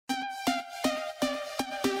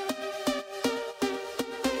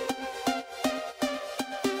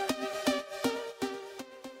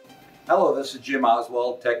Hello, this is Jim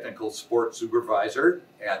Oswald, Technical Support Supervisor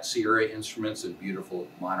at Sierra Instruments in beautiful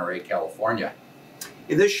Monterey, California.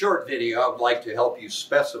 In this short video, I would like to help you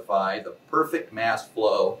specify the perfect mass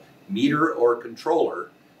flow meter or controller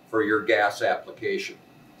for your gas application.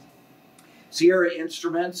 Sierra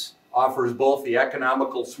Instruments offers both the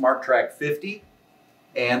economical SmartTrak 50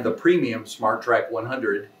 and the premium SmartTrak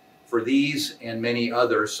 100 for these and many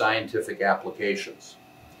other scientific applications.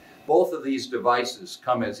 Both of these devices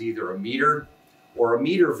come as either a meter or a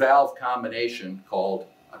meter valve combination called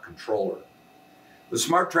a controller. The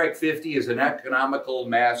SmartTrak 50 is an economical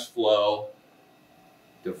mass flow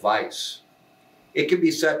device. It can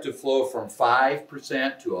be set to flow from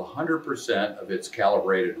 5% to 100% of its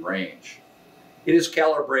calibrated range. It is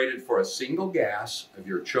calibrated for a single gas of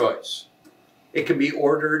your choice. It can be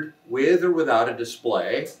ordered with or without a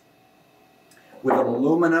display, with an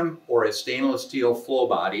aluminum or a stainless steel flow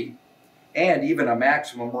body, and even a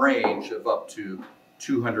maximum range of up to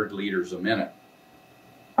 200 liters a minute.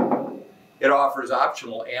 It offers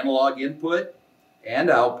optional analog input and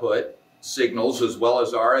output signals, as well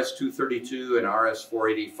as RS-232 and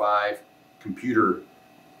RS-485 computer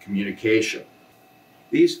communication.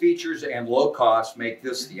 These features and low cost make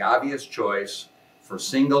this the obvious choice for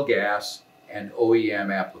single gas and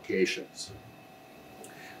OEM applications.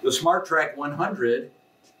 The SmartTrak 100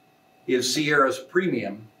 is Sierra's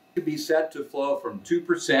premium. It can be set to flow from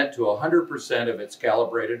 2% to 100% of its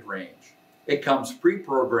calibrated range. It comes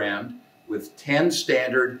pre-programmed with 10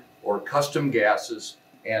 standard or custom gases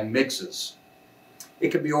and mixes. It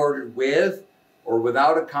can be ordered with or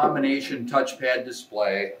without a combination touchpad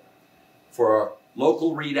display for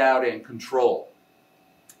local readout and control.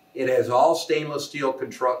 It has all stainless steel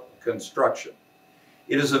construction.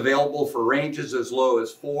 It is available for ranges as low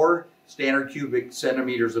as 4 standard cubic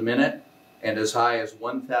centimeters a minute and as high as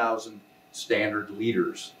 1,000 standard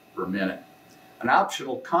liters per minute. An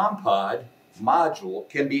optional comm pod module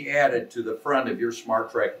can be added to the front of your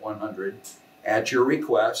SmartTrak 100 at your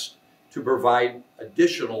request to provide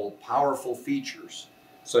additional powerful features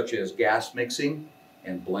such as gas mixing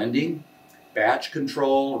and blending, batch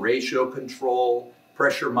control, ratio control,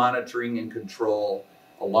 pressure monitoring and control,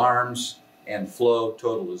 alarms, and flow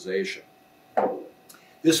totalization.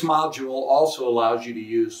 This module also allows you to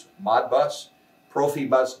use Modbus,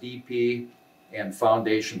 Profibus DP, and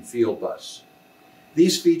Foundation Field Bus.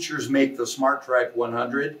 These features make the SmartTrak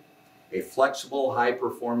 100 a flexible,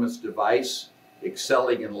 high-performance device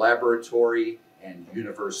excelling in laboratory and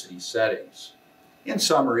university settings. In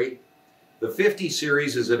summary, the 50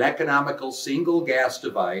 series is an economical single gas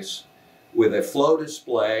device with a flow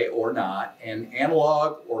display or not, and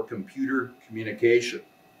analog or computer communication.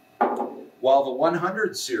 While the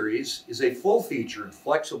 100 series is a full-featured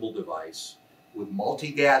flexible device with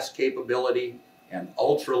multi-gas capability and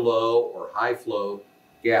ultra-low or high-flow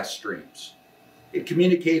gas streams. It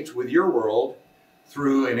communicates with your world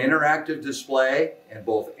through an interactive display and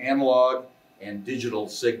both analog and digital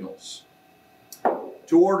signals.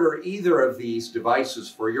 To order either of these devices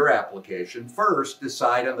for your application, first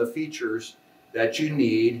decide on the features that you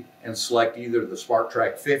need and select either the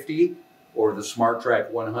SmartTrak 50 or the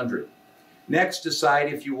SmartTrak 100. Next,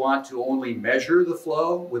 decide if you want to only measure the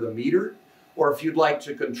flow with a meter or if you'd like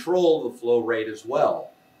to control the flow rate as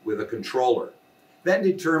well with a controller. Then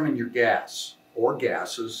determine your gas, or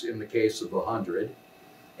gases in the case of 100,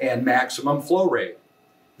 and maximum flow rate.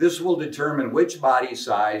 This will determine which body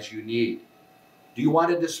size you need. Do you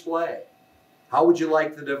want a display? How would you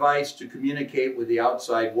like the device to communicate with the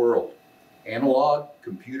outside world? Analog,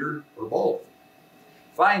 computer, or both?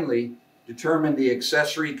 Finally, determine the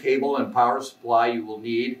accessory cable and power supply you will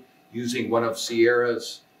need using one of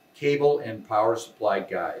Sierra's cable and power supply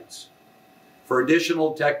guides. For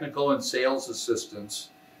additional technical and sales assistance,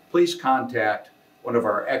 please contact one of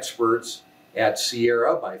our experts at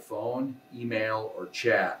Sierra by phone, email, or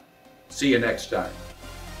chat. See you next time.